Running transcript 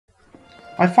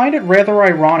I find it rather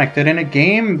ironic that in a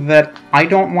game that I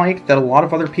don't like, that a lot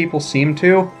of other people seem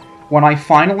to, when I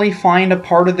finally find a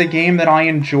part of the game that I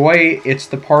enjoy, it's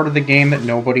the part of the game that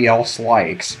nobody else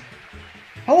likes.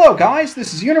 Hello guys,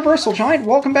 this is UniversalGiant,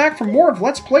 welcome back for more of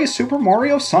Let's Play Super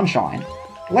Mario Sunshine.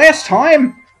 Last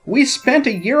time, we spent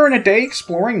a year and a day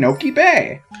exploring Noki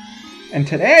Bay. And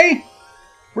today,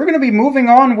 we're going to be moving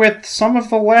on with some of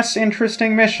the less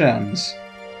interesting missions.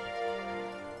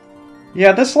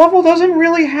 Yeah, this level doesn't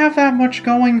really have that much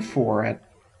going for it,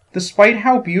 despite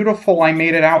how beautiful I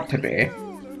made it out to be.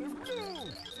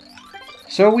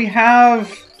 So we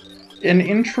have an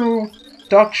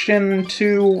introduction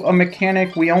to a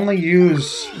mechanic we only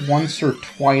use once or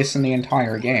twice in the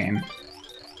entire game,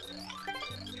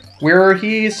 where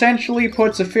he essentially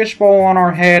puts a fishbowl on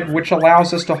our head, which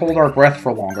allows us to hold our breath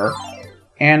for longer,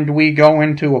 and we go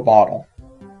into a bottle.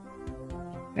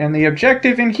 And the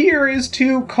objective in here is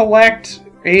to collect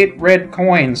 8 red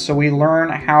coins, so we learn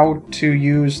how to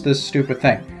use this stupid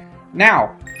thing.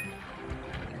 Now,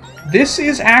 this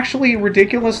is actually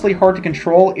ridiculously hard to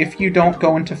control if you don't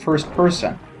go into first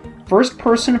person. First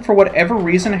person, for whatever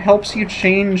reason, helps you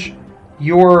change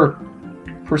your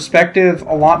perspective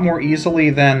a lot more easily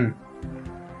than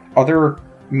other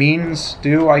means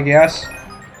do, I guess.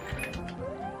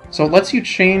 So it lets you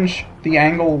change the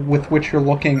angle with which you're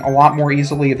looking a lot more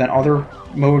easily than other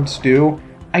modes do.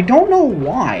 I don't know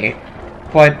why,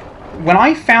 but when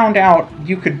I found out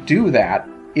you could do that,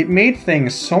 it made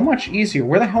things so much easier.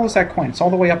 Where the hell is that coin? It's all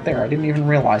the way up there. I didn't even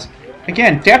realize.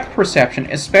 Again, depth perception,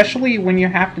 especially when you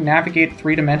have to navigate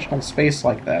three-dimensional space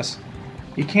like this.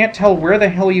 You can't tell where the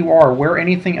hell you are, where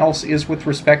anything else is with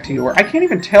respect to you, or I can't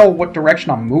even tell what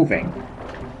direction I'm moving.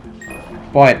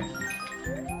 But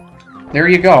there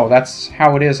you go, that's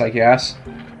how it is, I guess.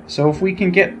 So if we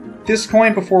can get this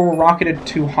coin before we're rocketed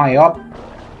too high up.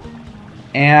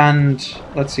 And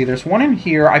let's see, there's one in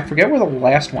here. I forget where the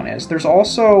last one is. There's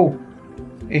also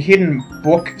a hidden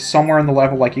book somewhere in the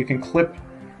level, like you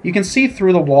can see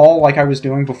through the wall like I was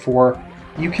doing before.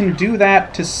 You can do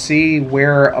that to see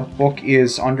where a book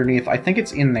is underneath. I think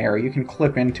it's in there. You can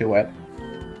clip into it.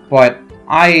 But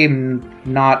I'm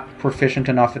not proficient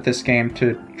enough at this game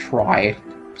to try.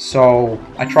 So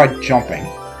I tried jumping.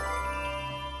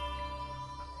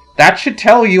 That should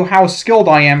tell you how skilled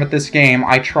I am at this game.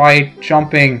 I tried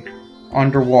jumping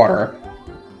underwater.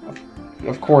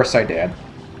 Of course I did.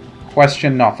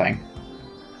 Question nothing.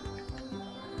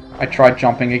 I tried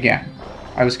jumping again.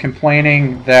 I was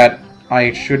complaining that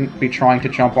I shouldn't be trying to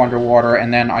jump underwater,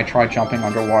 and then I tried jumping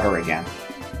underwater again.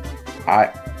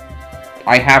 I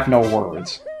have no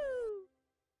words.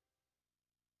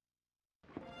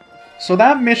 So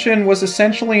that mission was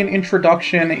essentially an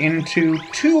introduction into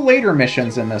 2 later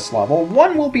missions in this level.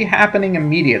 One will be happening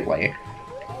immediately.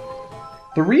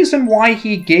 The reason why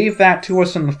he gave that to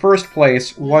us in the first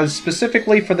place was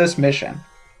specifically for this mission.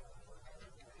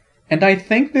 And I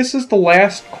think this is the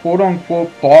last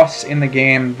quote-unquote boss in the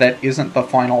game that isn't the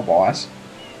final boss.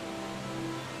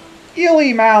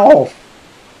 Illy Mouth!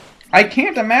 I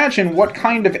can't imagine what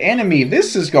kind of enemy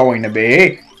this is going to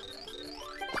be!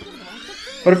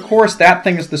 But of course, that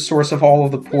thing is the source of all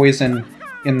of the poison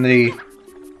in the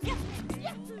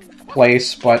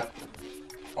place, but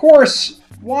of course,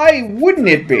 why wouldn't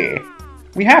it be?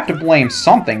 We have to blame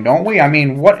something, don't we? I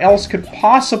mean, what else could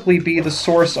possibly be the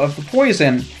source of the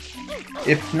poison,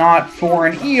 if not for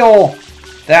an eel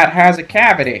that has a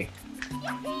cavity?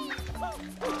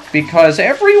 Because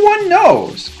everyone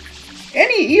knows,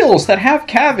 any eels that have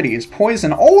cavities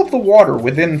poison all of the water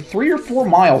within 3 or 4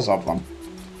 miles of them.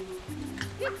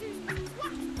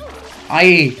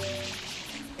 I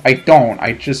don't.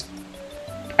 I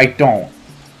don't.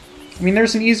 I mean,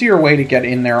 there's an easier way to get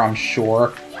in there, I'm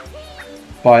sure.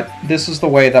 But this is the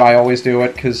way that I always do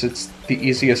it, because it's the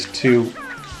easiest to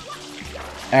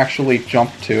actually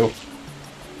jump to.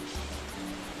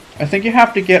 I think you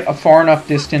have to get a far enough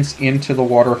distance into the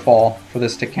waterfall for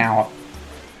this to count.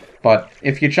 But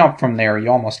if you jump from there,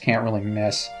 you almost can't really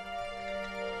miss.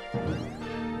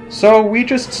 So we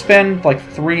just spend like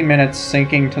 3 minutes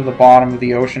sinking to the bottom of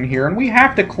the ocean here, and we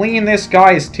have to clean this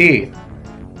guy's teeth.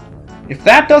 If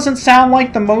that doesn't sound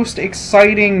like the most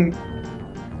exciting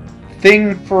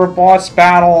thing for a boss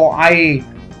battle, I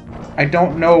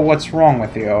don't know what's wrong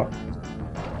with you.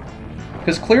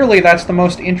 Because clearly that's the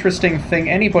most interesting thing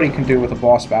anybody can do with a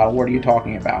boss battle. What are you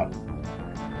talking about?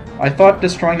 I thought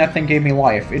destroying that thing gave me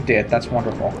life. It did. That's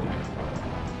wonderful.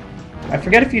 I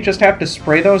forget if you just have to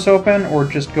spray those open or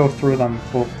just go through them.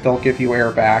 They'll give you air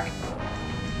back.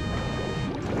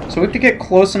 So we have to get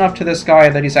close enough to this guy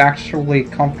that he's actually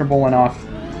comfortable enough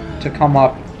to come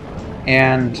up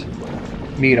and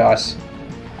meet us.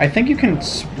 I think you can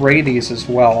spray these as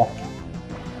well,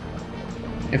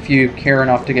 if you care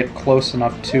enough to get close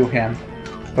enough to him.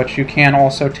 But you can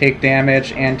also take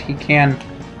damage, and he can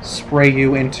spray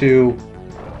you into...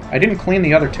 I didn't clean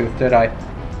the other tooth, did I?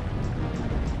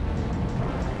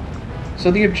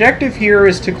 So the objective here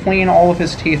is to clean all of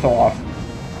his teeth off.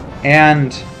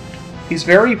 And he's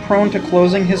very prone to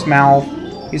closing his mouth.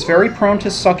 He's very prone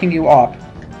to sucking you up.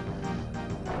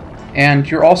 And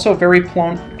you're also very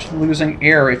prone to losing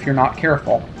air if you're not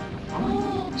careful.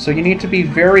 So you need to be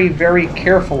very, very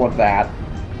careful of that.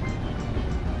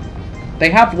 They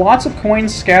have lots of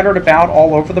coins scattered about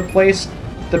all over the place.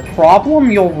 The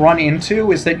problem you'll run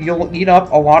into is that you'll eat up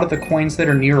a lot of the coins that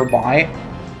are nearby,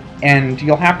 and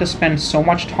you'll have to spend so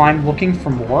much time looking for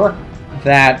more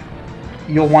that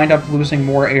you'll wind up losing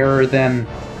more air than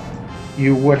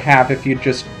you would have if you'd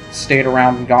just stayed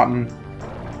around and gotten...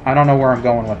 I don't know where I'm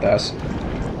going with this.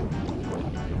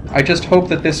 I just hope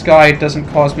that this guy doesn't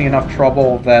cause me enough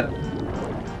trouble that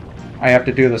I have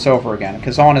to do this over again.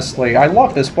 Because honestly, I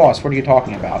love this boss. What are you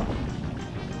talking about?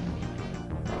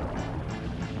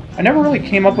 I never really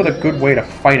came up with a good way to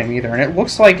fight him either. And it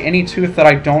looks like any tooth that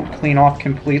I don't clean off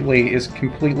completely is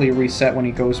completely reset when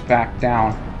he goes back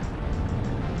down.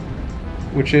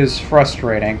 Which is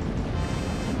frustrating.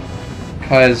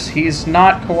 Because he's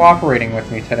not cooperating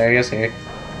with me today, is he?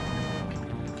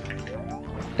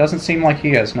 Doesn't seem like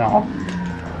he is, no.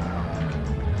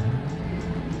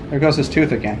 There goes his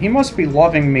tooth again. He must be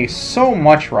loving me so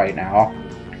much right now.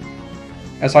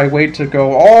 As I wait to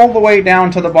go all the way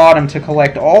down to the bottom to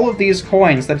collect all of these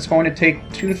coins that it's going to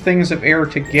take 2 things of air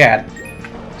to get.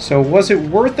 So was it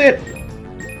worth it?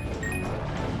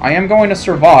 I am going to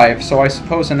survive, so I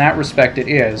suppose in that respect it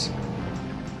is.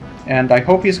 And I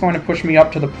hope he's going to push me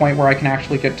up to the point where I can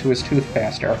actually get to his tooth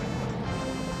faster.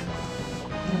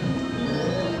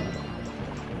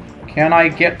 Can I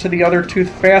get to the other tooth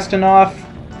fast enough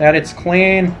that it's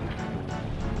clean?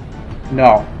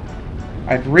 No.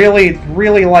 I'd really,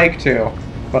 really like to,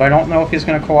 but I don't know if he's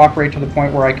going to cooperate to the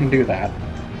point where I can do that.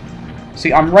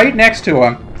 See, I'm right next to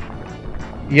him.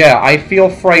 Yeah, I feel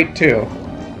fright too.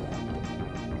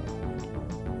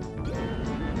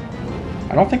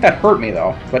 I don't think that hurt me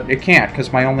though, but it can't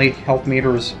because my only health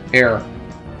meter is air.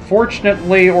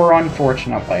 Fortunately or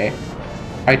unfortunately.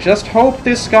 I just hope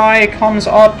this guy comes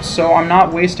up so I'm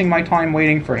not wasting my time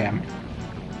waiting for him.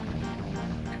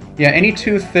 Yeah, any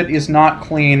tooth that is not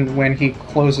clean when he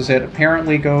closes it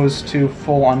apparently goes to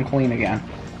full unclean again.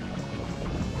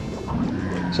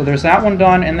 So there's that one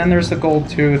done, and then there's the gold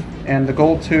tooth, and the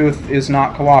gold tooth is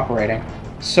not cooperating.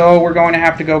 So we're going to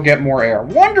have to go get more air.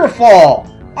 Wonderful!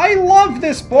 I love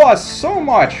this boss so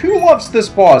much! Who loves this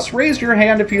boss? Raise your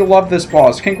hand if you love this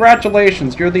boss.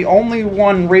 Congratulations, you're the only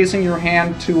one raising your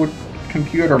hand to a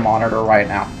computer monitor right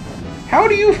now. How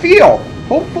do you feel?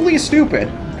 Hopefully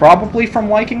stupid. Probably from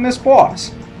liking this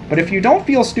boss. But if you don't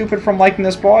feel stupid from liking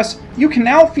this boss, you can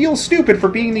now feel stupid for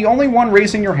being the only one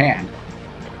raising your hand.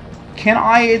 Can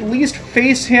I at least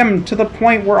face him to the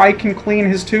point where I can clean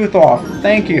his tooth off?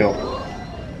 Thank you.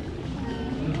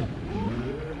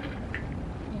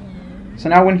 So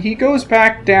now when he goes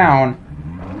back down,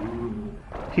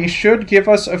 he should give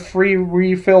us a free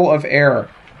refill of air.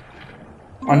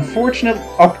 Unfortunately...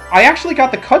 Oh, I actually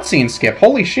got the cutscene skip.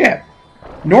 Holy shit.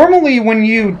 Normally when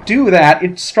you do that,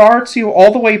 it starts you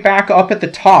all the way back up at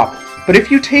the top. But if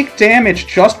you take damage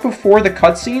just before the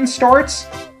cutscene starts,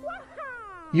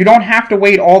 you don't have to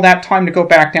wait all that time to go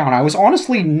back down. I was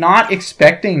honestly not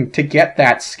expecting to get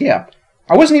that skip.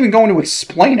 I wasn't even going to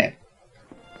explain it.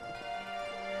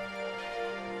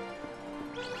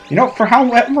 You know, for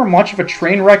however much of a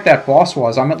train wreck that boss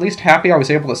was, I'm at least happy I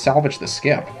was able to salvage the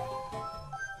skip.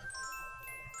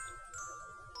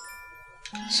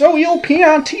 So Il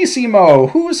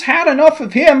Piantissimo, who's had enough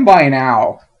of him by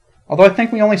now? Although I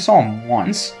think we only saw him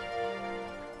once.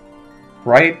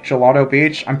 Right? Gelato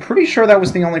Beach? I'm pretty sure that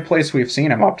was the only place we've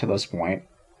seen him up to this point.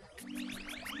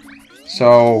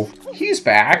 So, he's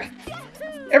back.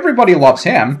 Everybody loves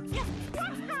him.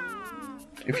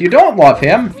 If you don't love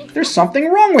him, there's something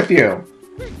wrong with you.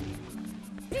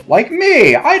 Like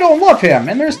me, I don't love him,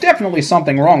 and there's definitely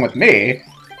something wrong with me.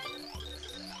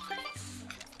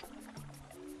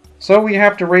 So we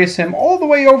have to race him all the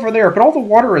way over there, but all the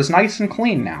water is nice and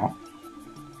clean now.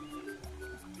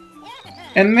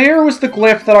 And there was the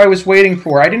glyph that I was waiting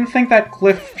for. I didn't think that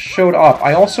glyph showed up.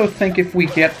 I also think if we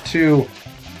get to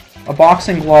a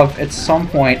boxing glove at some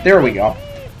point... There we go.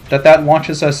 That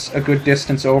launches us a good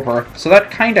distance over. So that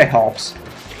kind of helps.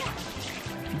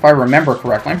 If I remember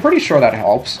correctly. I'm pretty sure that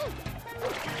helps.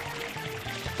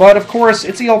 But, of course,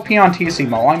 it's Il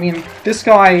Piantissimo. I mean, this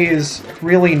guy is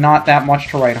really not that much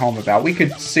to write home about. We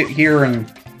could sit here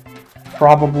and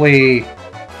probably...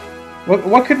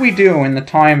 What could we do in the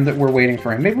time that we're waiting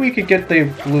for him? Maybe we could get the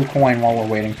blue coin while we're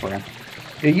waiting for him.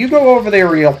 Yeah, you go over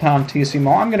there, Il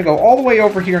Piantissimo. I'm gonna go all the way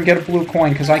over here and get a blue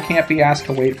coin, because I can't be asked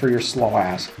to wait for your slow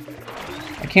ass.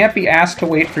 I can't be asked to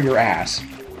wait for your ass.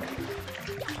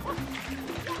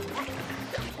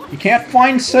 You can't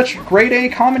find such grade A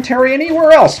commentary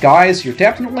anywhere else, guys. You're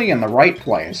definitely in the right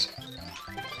place.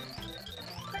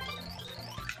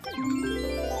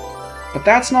 But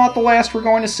that's not the last we're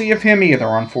going to see of him either,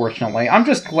 unfortunately. I'm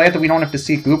just glad that we don't have to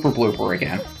see Gooper Blooper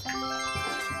again.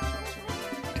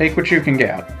 Take what you can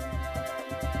get.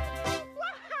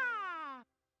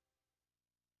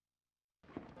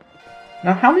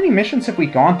 Now, how many missions have we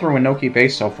gone through in Noki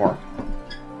Base so far?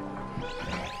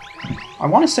 I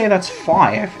want to say that's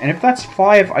 5, and if that's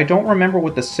 5, I don't remember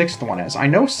what the 6th one is. I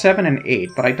know 7 and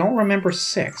 8, but I don't remember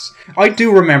 6. I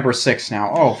do remember 6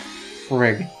 now. Oh,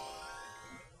 frig.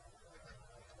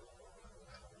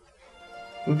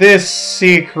 This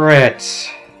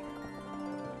secret.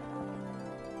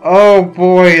 Oh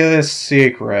boy, this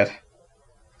secret.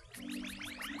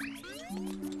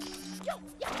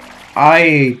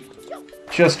 I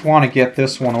just want to get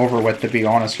this one over with, to be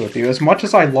honest with you. As much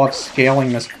as I love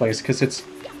scaling this place, because it's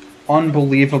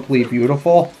unbelievably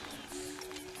beautiful,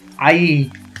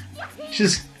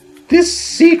 this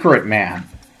secret, man.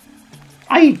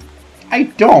 I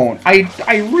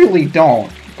really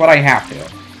don't, but I have to.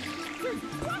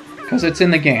 Because it's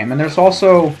in the game. And there's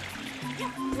also...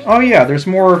 Oh yeah, there's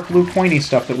more blue pointy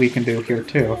stuff that we can do here,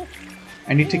 too.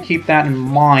 I need to keep that in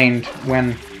mind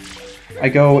when I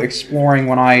go exploring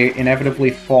when I inevitably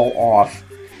fall off.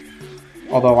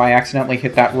 Although I accidentally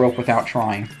hit that rope without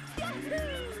trying.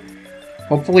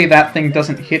 Hopefully that thing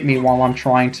doesn't hit me while I'm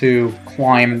trying to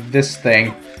climb this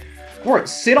thing. Or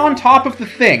sit on top of the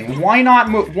thing. Why not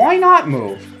move? Why not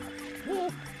move?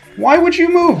 Why would you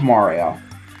move, Mario?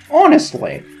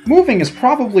 Honestly, moving is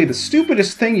probably the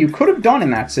stupidest thing you could have done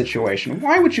in that situation.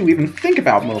 Why would you even think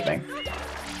about moving?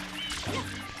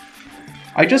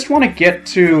 I just want to get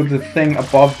to the thing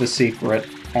above the secret,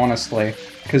 honestly.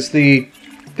 Because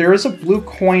there is a blue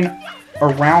coin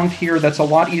around here that's a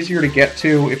lot easier to get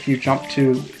to if you jump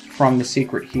from the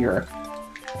secret here.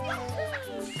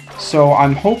 So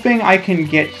I'm hoping I can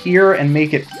get here and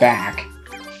make it back.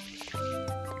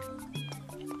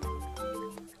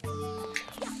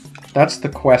 That's the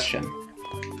question.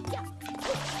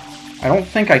 I don't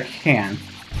think I can.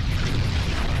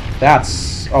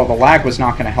 Oh, the lag was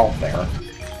not going to help there.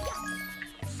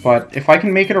 But if I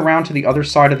can make it around to the other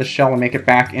side of the shell and make it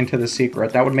back into the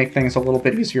secret, that would make things a little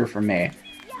bit easier for me.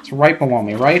 It's right below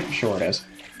me, right? Sure it is.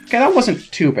 Okay, that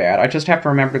wasn't too bad. I just have to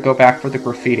remember to go back for the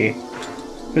graffiti.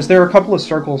 Because there are a couple of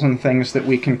circles and things that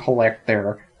we can collect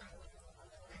there.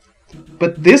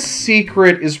 But this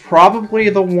secret is probably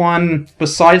the one,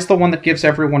 besides the one that gives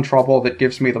everyone trouble, that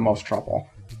gives me the most trouble.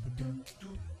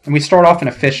 And we start off in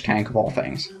a fish tank of all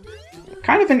things.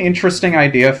 Kind of an interesting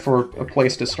idea for a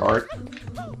place to start.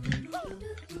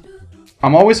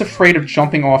 I'm always afraid of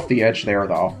jumping off the edge there,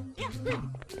 though.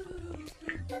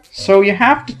 So you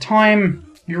have to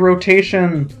time your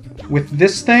rotation with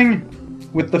this thing,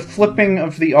 with the flipping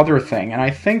of the other thing, and I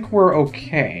think we're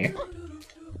okay.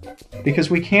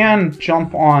 Because we can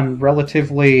jump on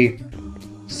relatively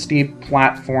steep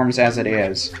platforms as it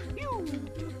is.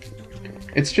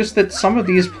 It's just that some of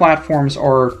these platforms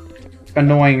are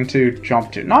annoying to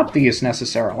jump to. Not these,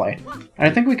 necessarily. And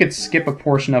I think we could skip a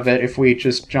portion of it if we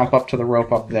just jump up to the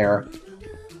rope up there.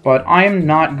 But I am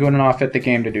not good enough at the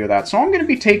game to do that, so I'm going to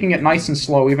be taking it nice and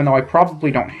slow, even though I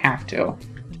probably don't have to.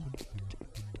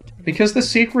 Because the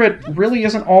secret really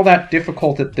isn't all that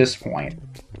difficult at this point.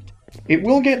 It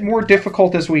will get more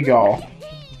difficult as we go.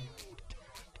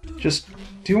 Just,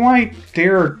 do I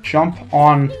dare jump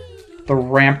on the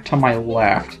ramp to my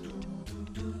left?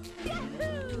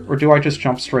 Or do I just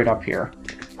jump straight up here?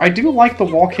 I do like the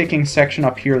wall kicking section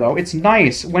up here, though. It's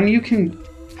nice. When you can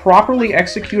properly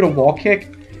execute a wall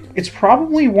kick, it's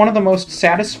probably one of the most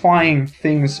satisfying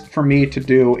things for me to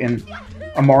do in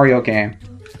a Mario game.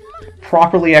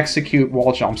 Properly execute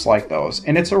wall jumps like those.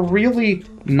 And it's a really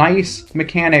nice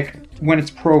mechanic when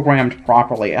it's programmed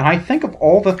properly. And I think of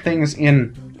all the things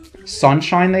in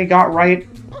Sunshine they got right,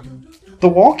 the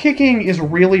wall kicking is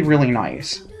really, really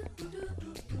nice.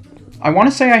 I want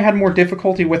to say I had more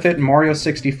difficulty with it in Mario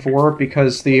 64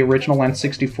 because the original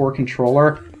N64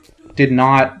 controller did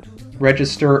not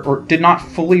register, or did not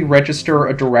fully register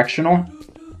a directional,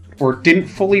 or didn't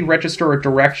fully register a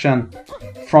direction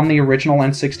from the original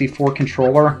N64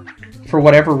 controller for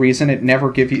whatever reason, it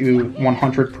never gives you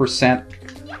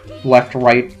 100% left,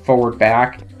 right, forward,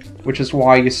 back, which is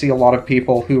why you see a lot of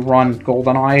people who run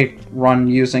GoldenEye run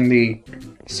using the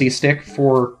C-stick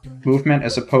for movement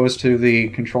as opposed to the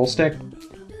control stick.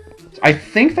 I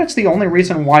think that's the only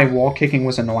reason why wall kicking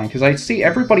was annoying, because I see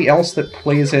everybody else that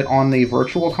plays it on the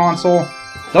Virtual Console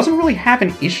doesn't really have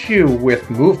an issue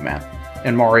with movement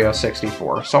in Mario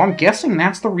 64, so I'm guessing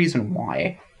that's the reason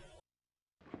why.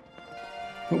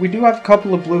 But we do have a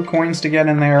couple of blue coins to get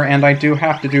in there, and I do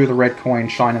have to do the red coin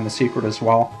shine in the secret as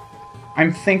well.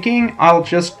 I'm thinking I'll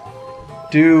just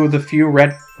do the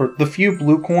few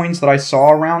blue coins that I saw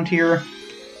around here,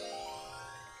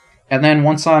 and then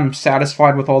once I'm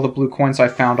satisfied with all the blue coins I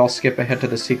found, I'll skip ahead to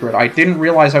the secret. I didn't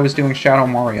realize I was doing Shadow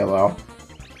Mario, though.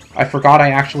 I forgot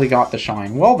I actually got the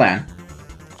shine. Well then,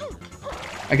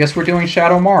 I guess we're doing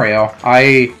Shadow Mario.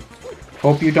 I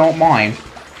hope you don't mind.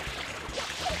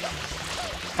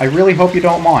 I really hope you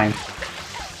don't mind.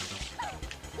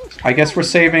 I guess we're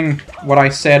saving what I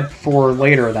said for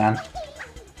later, then.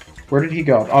 Where did he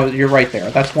go? Oh, you're right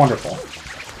there. That's wonderful.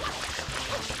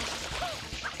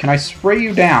 Can I spray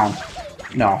you down?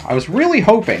 No. I was really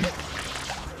hoping.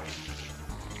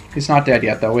 He's not dead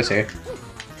yet, though, is he?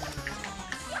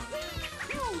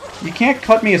 You can't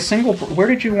cut me a single... Where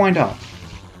did you wind up?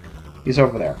 He's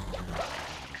over there.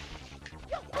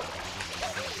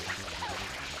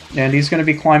 And he's going to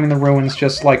be climbing the ruins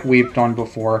just like we've done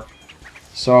before.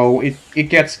 So it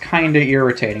gets kind of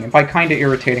irritating. And by kind of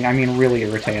irritating, I mean really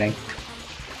irritating.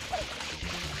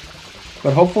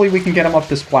 But hopefully we can get him up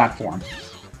this platform.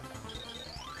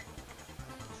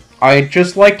 I'd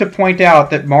just like to point out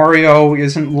that Mario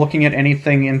isn't looking at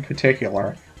anything in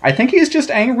particular. I think he's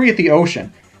just angry at the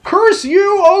ocean. Curse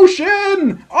you,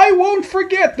 ocean! I won't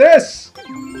forget this!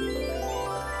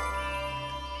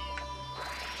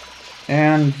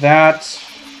 And that...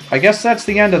 I guess that's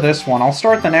the end of this one. I'll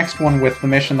start the next one with the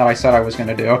mission that I said I was going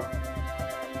to do.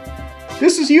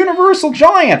 This is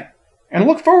UniversalGiant! And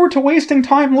look forward to wasting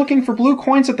time looking for blue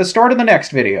coins at the start of the next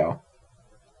video.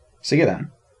 See you then.